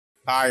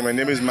Hi, my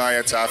name is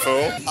Maya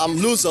Tafo. I'm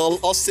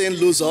Luzol, Austin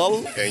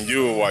Luzol. And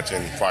you're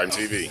watching Prime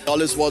TV.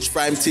 Always watch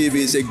Prime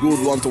TV, it's a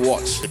good one to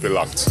watch. Keep it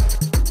locked.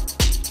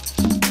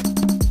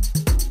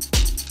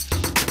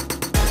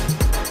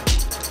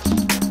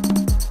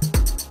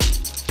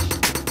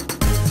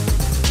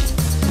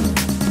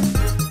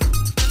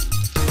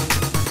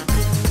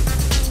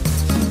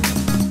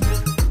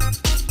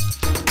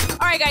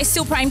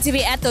 Still Prime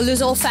TV at the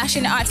Luzol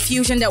Fashion Art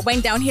Fusion that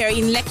went down here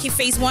in Lekki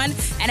Phase 1.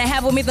 And I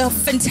have with me the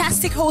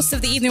fantastic host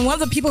of the evening, one of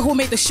the people who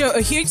made the show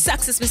a huge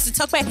success, Mr.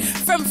 Tokpe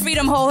from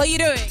Freedom Hall. How are you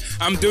doing?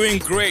 I'm doing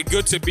great.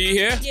 Good to be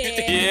here.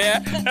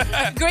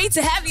 Yeah. Great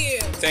to have you.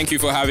 Thank you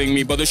for having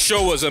me. But the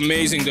show was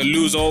amazing. The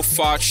Luzol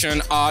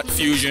Fashion Art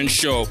Fusion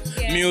show.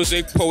 Yeah.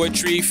 Music,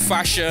 poetry,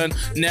 fashion,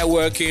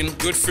 networking,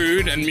 good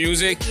food and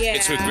music. Yeah.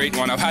 It's a great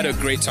one. I've had a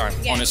great time,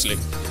 honestly.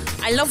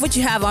 I love what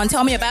you have on.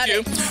 Tell me about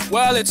it.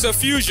 Well, it's a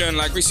fusion,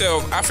 like we said,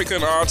 of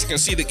African art. You can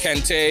see the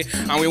kente,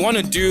 and we want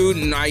to do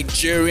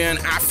Nigerian,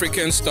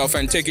 African stuff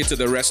and take it to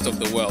the rest of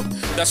the world.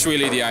 That's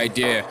really the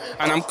idea.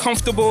 And I'm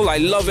comfortable. I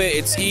love it.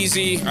 It's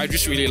easy. I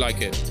just really like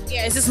it.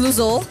 Yeah, is this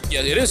Luzol?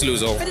 Yeah, it is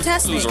Luzol.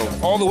 Fantastic.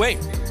 Luzol, all the way.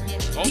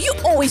 Do you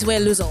always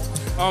wear Luzol?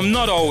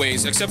 Not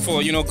always, except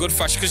for, good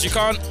fashion, because you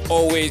can't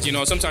always,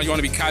 sometimes you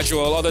want to be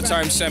casual, other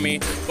times semi,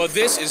 but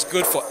this is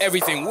good for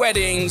everything,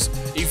 weddings,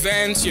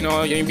 events, you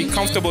can be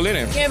comfortable in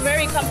it. You're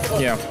very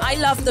comfortable. Yeah. I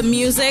love the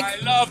music. I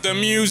love the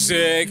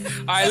music.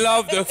 I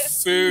love the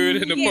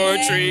food and the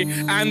poetry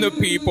and the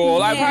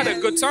people. I've had a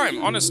good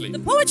time, honestly. The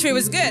poetry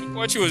was good.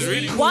 Poetry was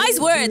really good. Wise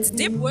words,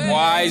 deep words.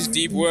 Wise,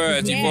 deep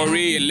words.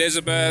 Ibori,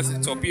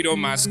 Elizabeth, Torpedo,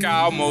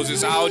 Mascal,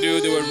 Moses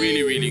Audu, they were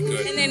really, really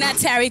good. And then that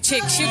Terry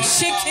chick, she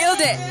killed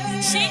it.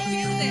 She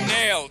killed it.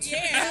 Nailed.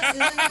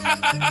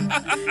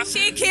 Yeah.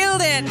 She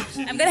killed it.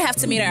 I'm gonna have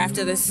to meet her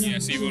after this.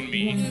 Yes, even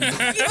me. Even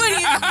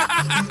you.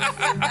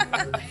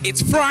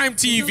 It's Prime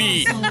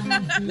TV.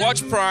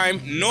 Watch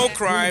Prime, no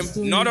crime,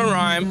 not a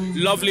rhyme,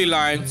 lovely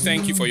line.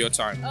 Thank you for your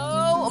time.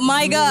 Oh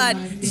my God.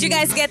 Did you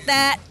guys get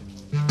that?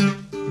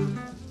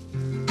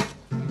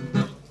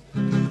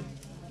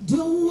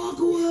 Don't walk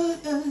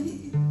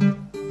away.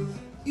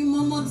 You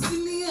mama see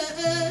me.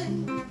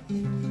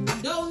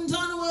 Don't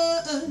turn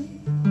away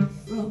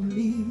from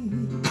me.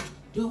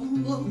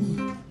 Don't go.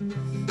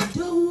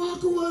 Don't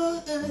walk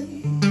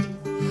away.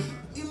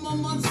 You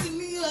mama see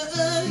me.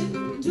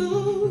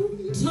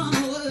 Don't turn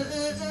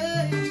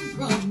away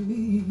from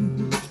me.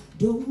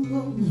 Don't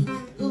go.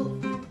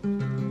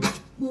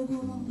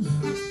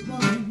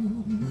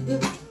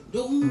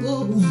 Don't go.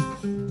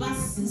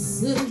 Pass the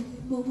same.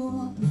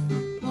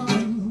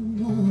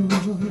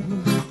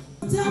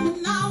 Tell me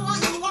now why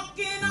you're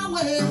walking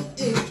away.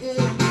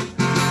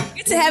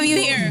 Good to have you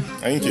here.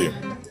 Thank you.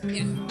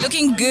 Yeah.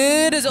 Looking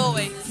good as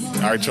always.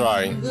 I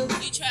try. You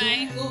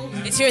try?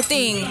 It's your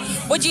thing.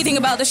 What do you think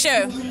about the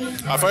show?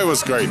 I thought it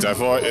was great. I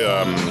thought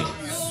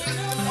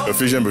the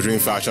fusion between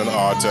fashion and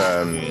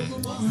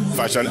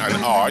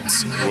art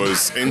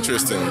was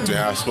interesting to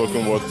have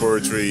spoken word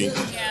poetry,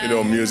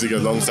 music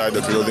alongside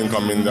the clothing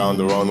coming down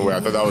the runway. I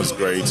thought that was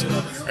great.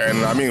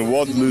 And I mean,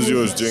 what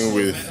Luzio is doing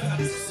with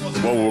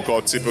what we would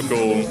call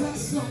typical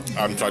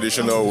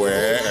traditional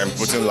wear and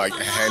putting like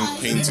hand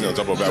painting on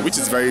top of that, which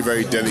is very,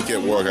 very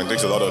delicate work and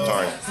takes a lot of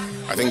time.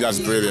 I think that's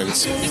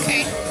brilliant.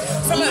 Okay.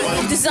 From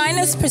a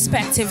designer's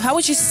perspective, how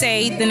would you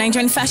say the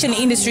Nigerian fashion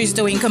industry is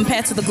doing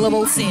compared to the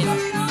global scene?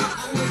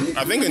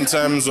 I think in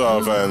terms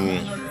of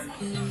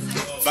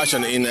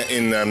fashion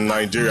in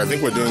Nigeria, I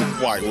think we're doing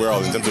quite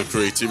well in terms of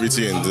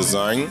creativity and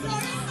design.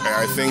 And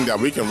I think that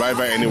we can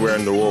rival anywhere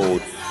in the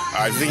world.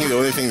 I think the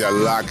only thing that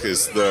lacks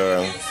is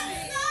the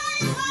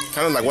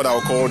kind of like what I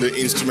would call the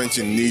instrument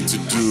you need to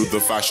do the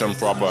fashion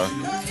proper.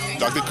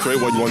 To actually create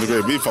what you want to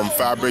create, be it from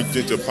fabric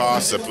to power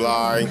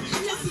supply,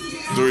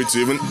 to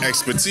even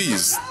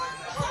expertise.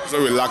 So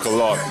we lack a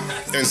lot.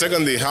 And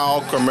secondly,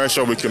 how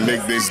commercial we can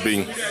make this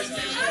be.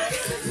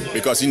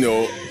 Because,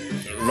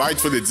 right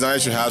for the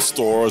designers should have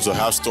stores or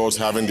have stores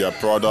having their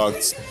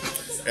products.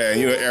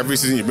 And, every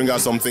season you bring out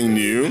something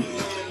new.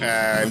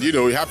 And,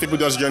 you have people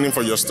just yearning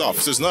for your stuff.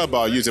 So it's not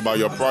about you, it's about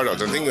your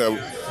product. I think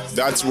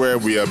that's where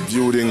we are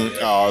building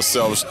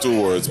ourselves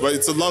towards. But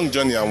it's a long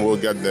journey and we'll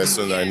get there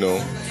soon, I know.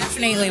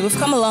 Definitely. We've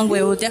come a long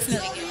way. We'll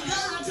definitely get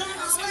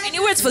there. Any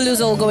words for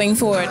Luzol going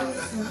forward?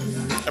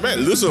 I mean,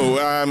 Luzol,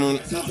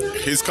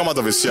 he's come out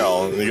of his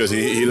shell because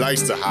he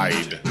likes to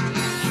hide.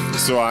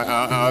 So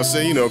I'll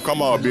say,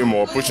 come out a bit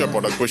more, push your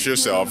product, push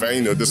yourself,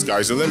 and, the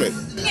sky's the limit.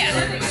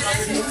 Yeah.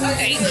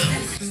 Okay.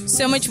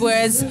 So much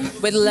words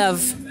with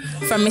love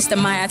from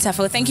Mr. Maya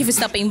Tafo. Thank you for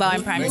stopping by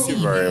on Prime. Thank you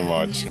very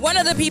much. One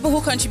of the people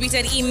who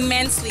contributed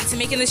immensely to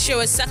making the show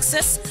a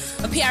success,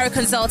 a PR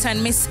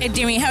consultant, Miss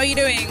Ediri. How are you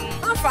doing?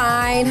 I'm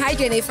fine. Hi,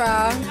 Jennifer.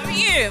 How are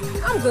you?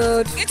 I'm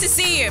good. Good to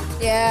see you.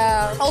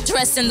 Yeah. All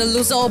dressed in the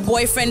Luzol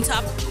boyfriend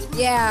top.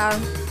 Yeah.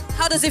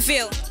 How does it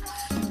feel?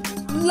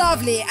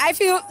 Lovely. I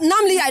feel,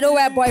 normally I don't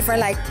wear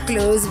boyfriend like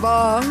clothes,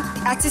 but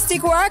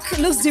artistic work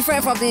looks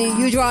different from the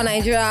usual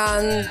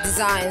Nigerian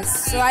designs.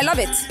 So I love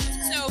it.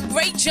 So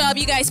great job.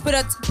 You guys put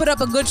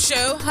up a good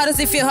show. How does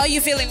it feel? How are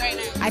you feeling right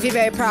now? I feel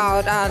very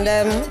proud and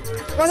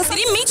Did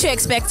it meet your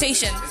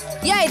expectations?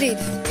 yeah, it did.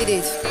 It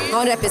did.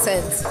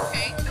 100%.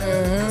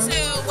 Okay.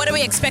 So what are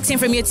we expecting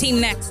from your team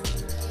next?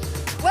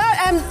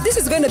 Well, this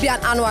is going to be an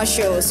annual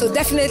show, so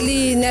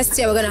definitely next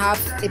year we're going to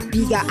have a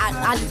bigger,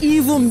 an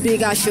even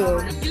bigger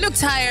show. You look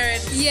tired.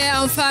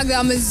 Yeah, in fact,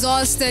 I'm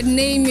exhausted.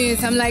 Name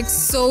it. I'm like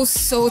so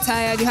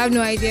tired. You have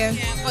no idea.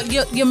 Yeah, but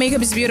your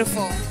makeup is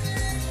beautiful.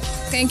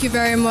 Thank you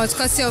very much.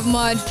 Courtesy of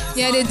Mud.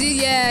 Yeah, they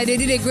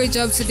did a great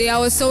job today. I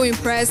was so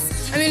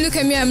impressed. I mean, look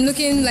at me. I'm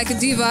looking like a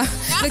diva,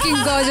 looking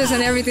gorgeous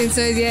and everything.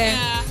 So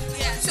yeah.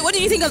 So what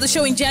do you think of the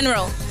show in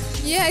general?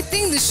 Yeah, I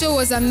think the show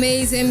was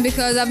amazing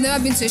because I've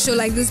never been to a show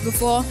like this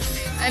before.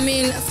 I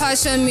mean,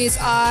 fashion meets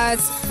art.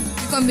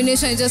 The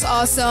combination is just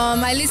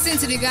awesome. I listened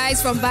to the guys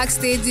from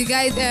backstage. The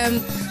guy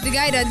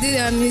that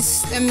did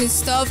his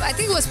stuff. I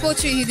think it was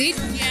poetry he did.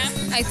 Yeah.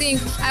 I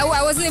think I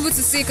wasn't able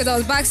to see because I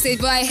was backstage,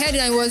 but I heard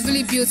it and it was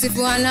really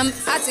beautiful. And I'm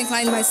art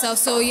inclined myself,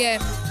 so yeah,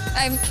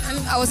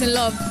 I was in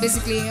love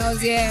basically.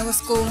 It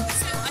was cool.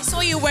 I saw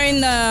you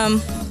wearing I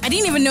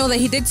didn't even know that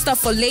he did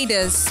stuff for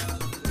ladies.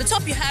 The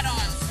top you had on.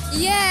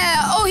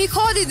 Yeah. Oh, he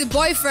called it the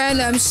boyfriend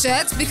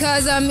shirt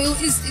because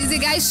it's a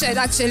guy's shirt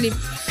actually.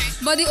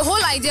 But the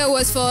whole idea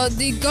was for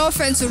the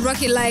girlfriend to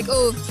rock it like,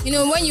 oh, you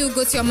know, when you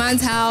go to your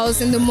man's house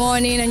in the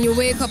morning and you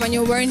wake up and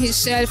you're wearing his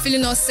shirt,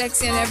 feeling all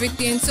sexy and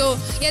everything. So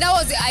yeah, that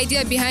was the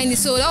idea behind it.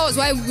 So that was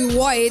why we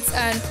wore it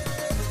and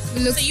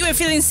we looked. So you were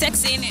feeling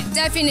sexy in it?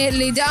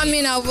 Definitely. I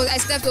mean, I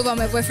stepped over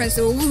my boyfriend,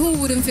 so who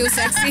wouldn't feel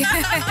sexy?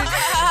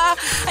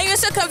 And you're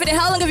so confident.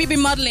 How long have you been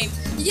modeling?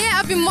 Yeah,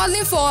 I've been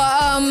modeling for,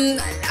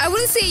 I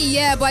wouldn't say a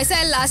year, but I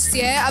started last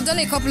year. I've done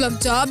a couple of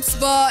jobs,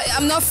 but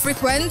I'm not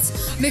frequent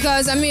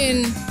because, I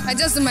mean, I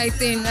just do my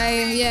thing.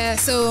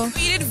 So.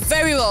 You did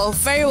very well,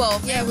 very well.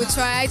 Yeah, we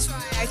try,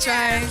 I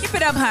try. Keep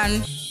it up,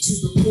 Han. To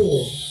the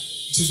poor,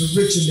 to the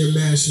rich in their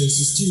mansions,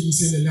 to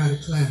students in and out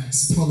of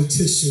class,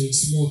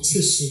 politicians,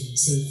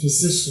 morticians, and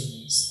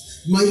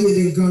physicians. Mightier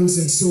than guns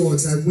and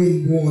swords, I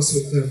win wars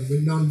with them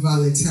with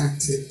non-violent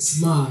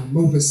tactics. My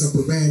modus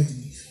operandi.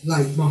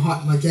 Like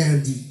Mahatma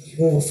Gandhi,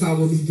 or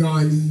Fawami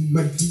Ghani,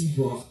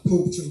 Madiba,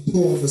 Pope John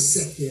Paul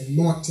II,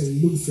 Martin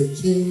Luther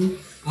King.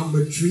 I'm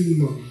a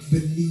dreamer,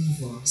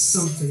 believer,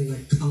 something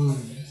like Khan.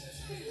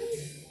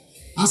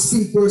 I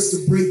speak words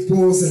to break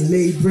walls and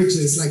lay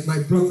bridges like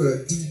my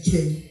brother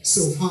D.K.,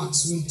 so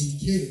hearts won't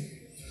decay.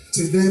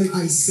 To them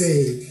I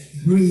say,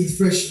 breathe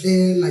fresh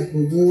air like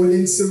we're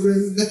warning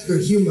serum, let the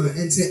humor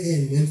enter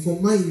in, and for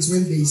minds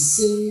when they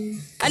sing.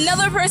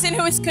 Another person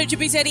who has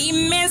contributed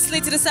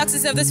immensely to the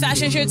success of this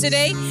fashion show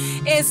today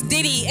is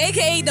Didi,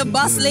 aka the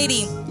boss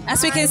lady.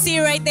 As we can see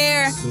right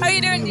there. How are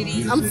you doing,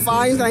 Didi? I'm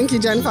fine, thank you,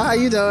 Jennifer. How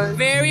you doing?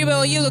 Very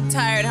well. You look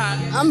tired, huh?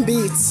 I'm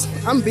beat.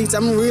 I'm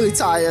really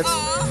tired.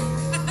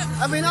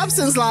 I've been up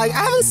since I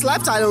haven't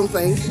slept, I don't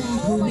think.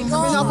 Oh my God.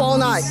 I've been up all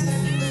night.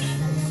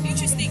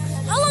 Interesting.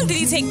 How long did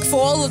it take for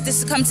all of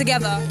this to come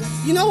together?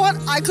 You know what?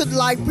 I could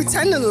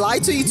pretend and lie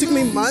to you. It took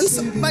me months,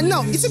 but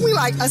no, it took me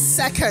a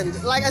second.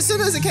 As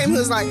soon as it came, it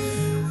was like,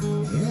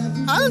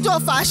 I don't do a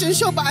fashion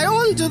show, but I don't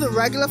want to do the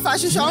regular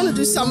fashion show. I want to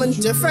do something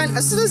different.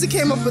 As soon as it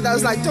came up with that, I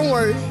was like, don't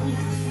worry.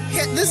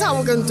 This is how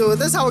we're going to do it.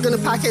 This is how we're going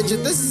to package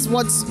it. This is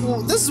what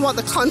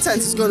the content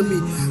is going to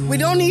be. We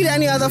don't need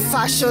any other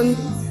fashion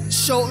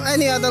show,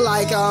 any other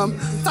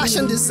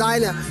fashion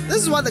designer.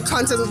 This is what the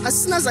content.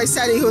 As soon as I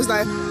said it, he was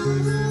like,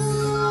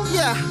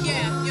 yeah,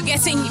 you're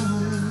getting him.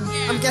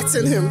 Yeah. I'm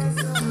getting him.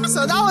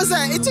 So that was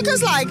it. It took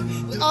us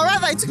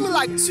it took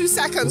me 2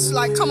 seconds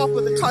to come up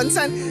with the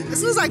content. As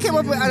soon as I came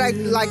up with it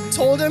and I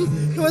told him,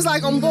 he was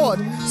on board.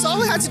 So all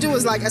we had to do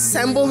was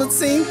assemble the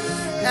team,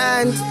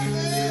 and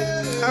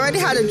I already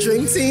had a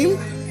dream team.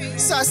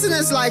 So as soon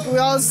as we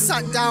all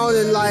sat down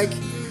and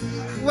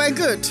we're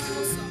good.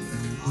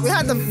 We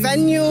had the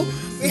venue,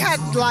 we had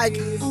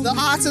the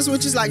artist,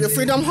 which is the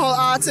Freedom Hall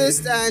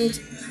artist, and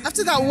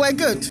after that we're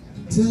good.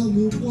 Tell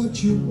me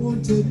what you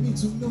wanted me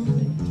to know.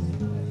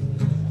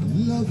 I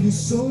love you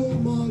so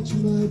much,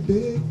 my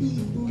baby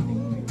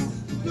boo.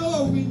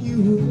 Knowing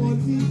you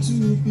want me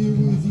to be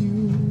with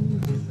you,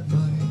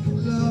 my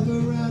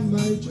lover and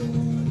my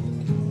joy.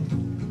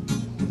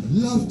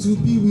 Love to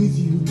be with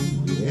you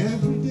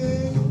every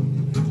day.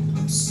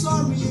 I'm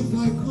sorry if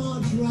I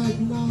can't right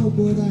now,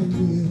 but I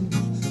will.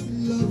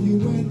 Love you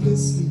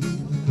endlessly,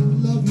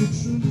 love you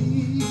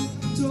truly,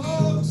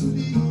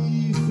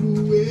 totally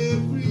through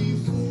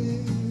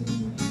everything.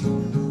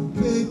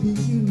 Baby,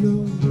 you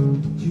know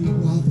you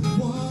are the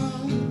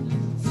one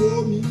for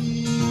me,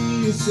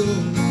 so I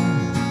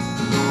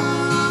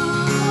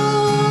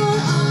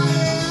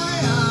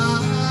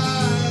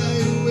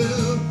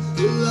will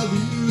love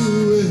you.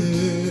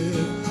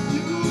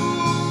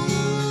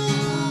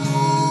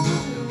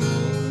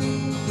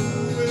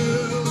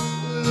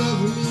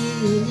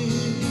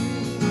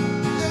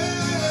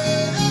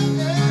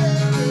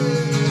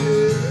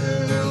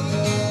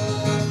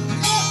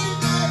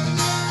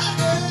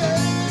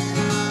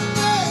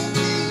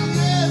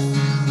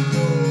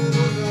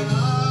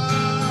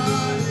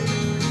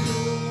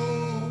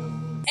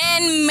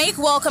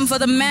 welcome for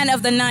the man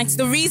of the night,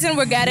 the reason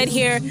we're gathered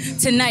here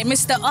tonight,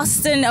 Mr.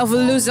 Austin of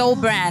Luzol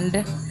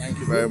brand. Thank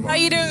you very much. How are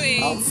you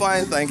doing? I'm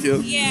fine, thank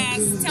you.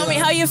 Yes. Tell me,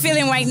 how are you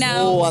feeling right now?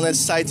 Oh, an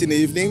exciting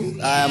evening.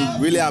 I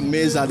am really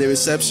amazed at the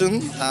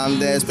reception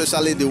and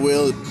especially the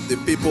way the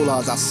people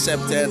have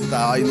accepted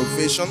our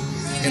innovation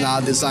in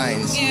our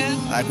designs. Yeah.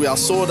 Like we are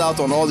sold out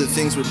on all the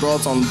things we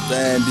brought on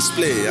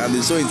display, and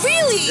it's so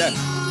Really? Yeah.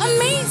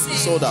 Amazing.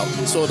 Sold out.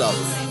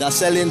 They're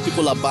selling,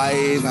 people are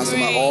buying, and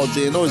some are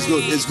ordering. No, it's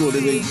good, it's been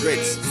great.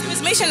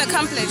 It's mission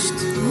accomplished.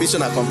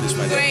 Mission accomplished,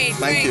 my dear. Great.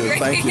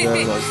 Thank you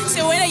very much.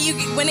 So when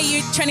are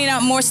you turning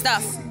out more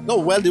stuff? No,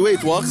 well, the way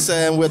it works,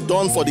 we're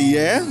done for the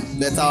year.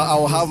 That I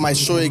will have my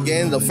show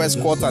again the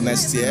first quarter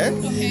next year.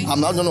 Okay.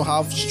 I'm not going to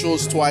have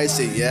shows twice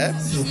a year.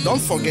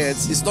 Don't forget,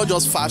 it's not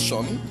just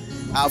fashion.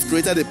 I've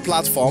created a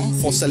platform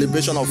for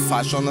celebration of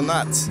fashion and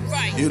art.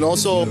 Right. You know,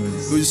 so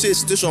we see a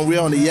situation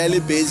where on a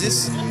yearly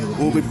basis,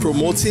 we'll be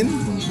promoting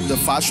the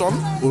fashion,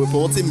 we'll be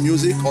promoting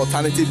music,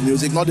 alternative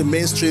music, not the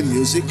mainstream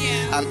music,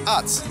 and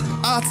art.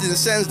 Art in the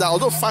sense that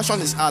although fashion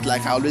is art,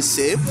 like I always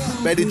say,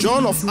 but the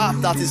genre of art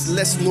that is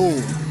less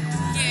known.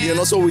 You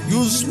know, so we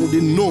use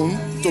the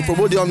known to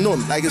promote the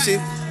unknown. Like you see,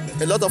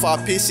 a lot of our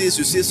pieces,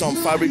 you see some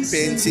fabric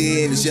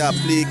painting, you see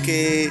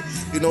applique,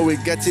 you know,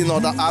 we're getting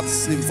other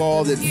arts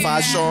involved in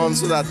fashion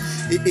so that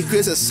it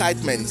creates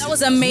excitement. That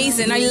was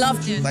amazing. I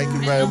loved it. Thank you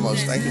very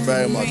much. Thank you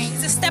very much.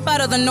 It's a step out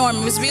of the norm.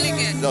 It was really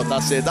good. No,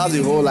 that's it. That's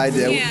the whole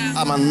idea. Yeah.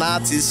 I'm an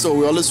artist, so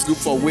we always look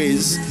for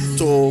ways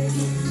to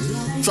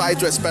try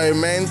to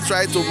experiment,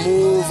 try to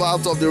move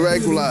out of the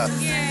regular.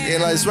 You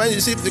know, it's when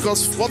you see,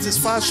 because what is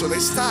fashion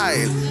is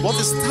style. What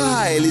is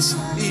style is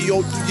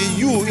the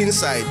you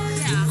inside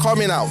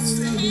coming out.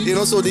 You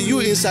know, so the you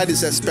inside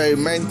is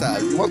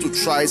experimental. You want to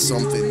try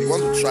something.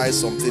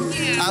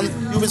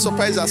 And you'll be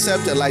surprised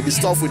accepted, like the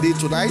stuff we did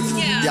tonight,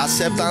 the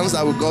acceptance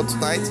that we got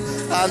tonight.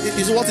 And it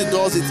is what it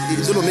does,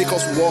 it's going to make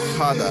us work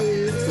harder,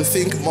 to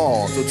think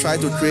more, to try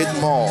to create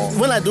more.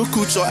 When I do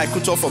culture, I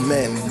culture for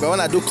men. But when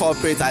I do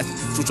corporate, I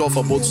culture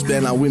for both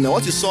men and women.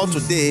 What you saw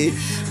today,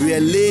 we are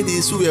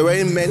ladies who were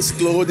wearing men's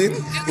clothing.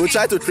 We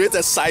try to create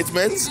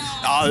excitement.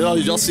 You know,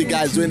 you just see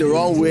guys doing the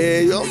wrong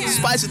way. You know,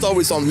 spice it up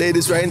with some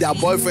ladies wearing their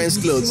boyfriend's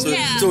clothes.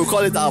 So we call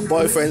it our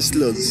boyfriend's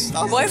clothes.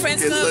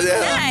 Boyfriend's clothes? So,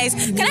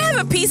 Nice. Can I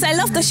have a piece? I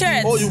love the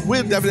shirt. Oh, you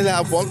will definitely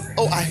have one.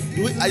 Oh,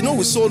 I know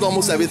we sold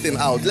almost everything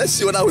out. Let's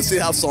see whether we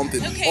still have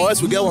something. Okay. Or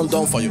else we get one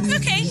done for you.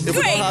 Okay, If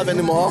we don't have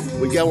any more,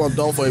 we get one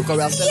done for you. Because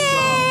we are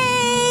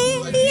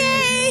selling.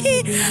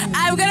 Yay!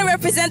 I'm gonna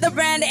represent the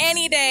brand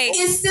any day.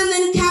 Is still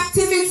in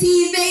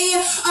captivity.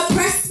 They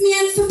oppress me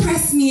and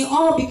suppress me,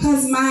 all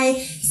because my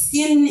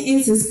skin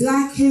is as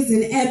black as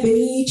an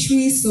ebony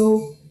tree.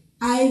 So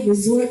I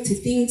resort to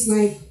things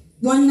like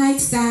one-night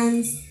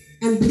stands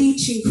and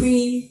bleaching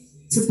cream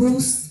to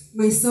boost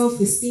my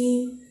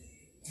self-esteem.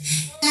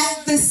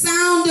 At the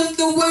sound of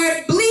the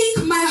word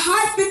bleak, my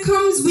heart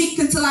becomes weak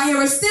until I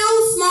hear a still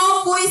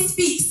small voice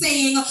speak,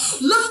 saying,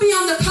 look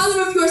beyond the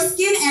color of your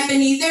skin,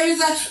 Ebony. There is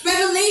a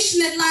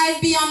revelation that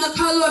lies beyond the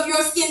color of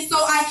your skin. So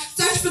I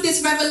search for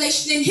this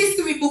revelation in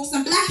history books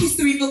and black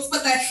history books,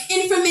 but the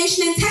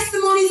information and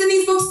testimonies in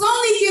these books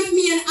only give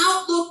me an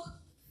outlook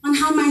on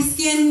how my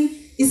skin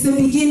is the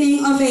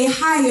beginning of a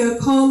higher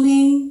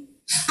calling.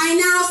 I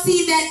now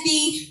see that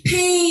the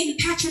pain,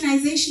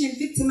 patronization, and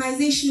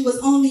victimization was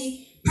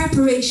only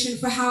preparation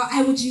for how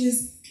I would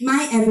use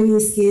my ebony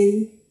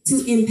skin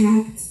to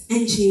impact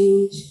and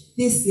change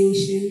this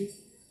nation.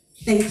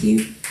 Thank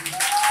you.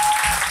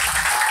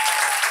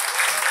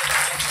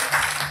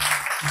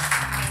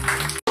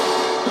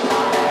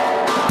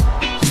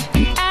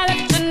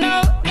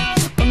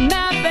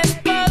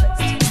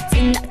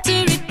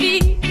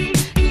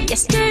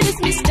 Yesterday's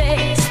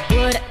mistakes,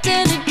 what I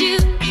did to do.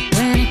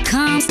 When it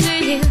comes to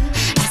you,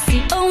 I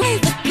see only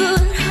the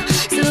good.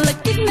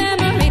 Selective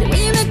memory, the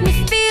way you make me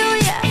feel,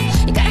 yeah.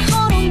 You got a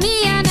hold on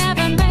me, I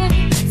never met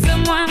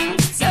someone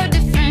so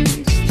different.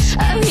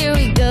 Oh, here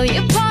we go,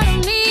 you're part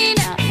of me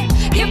now.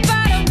 You're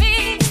part of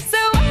me.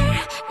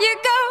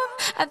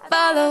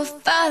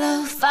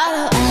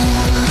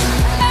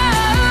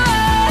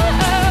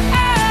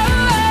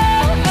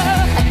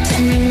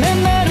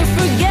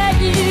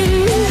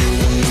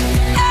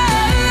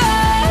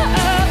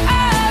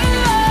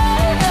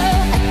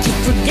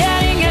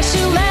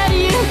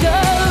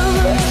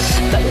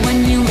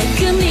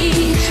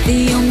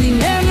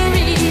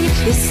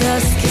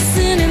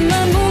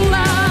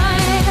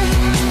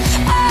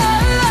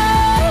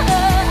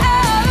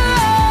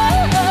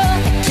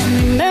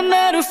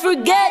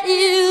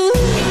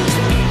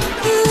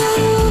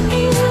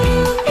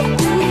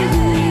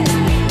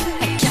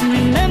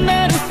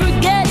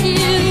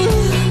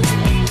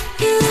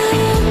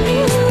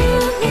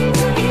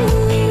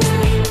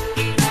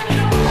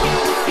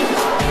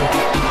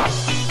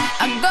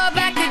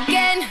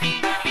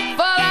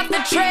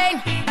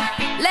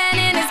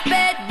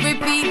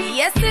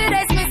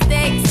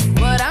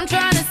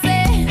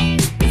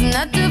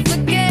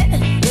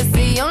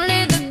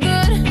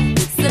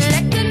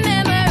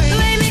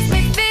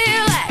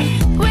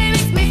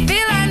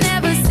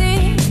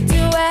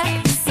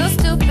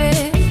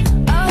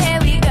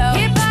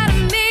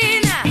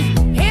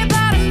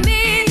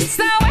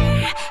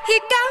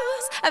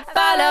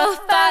 follow,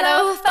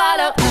 follow,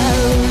 follow.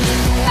 Oh.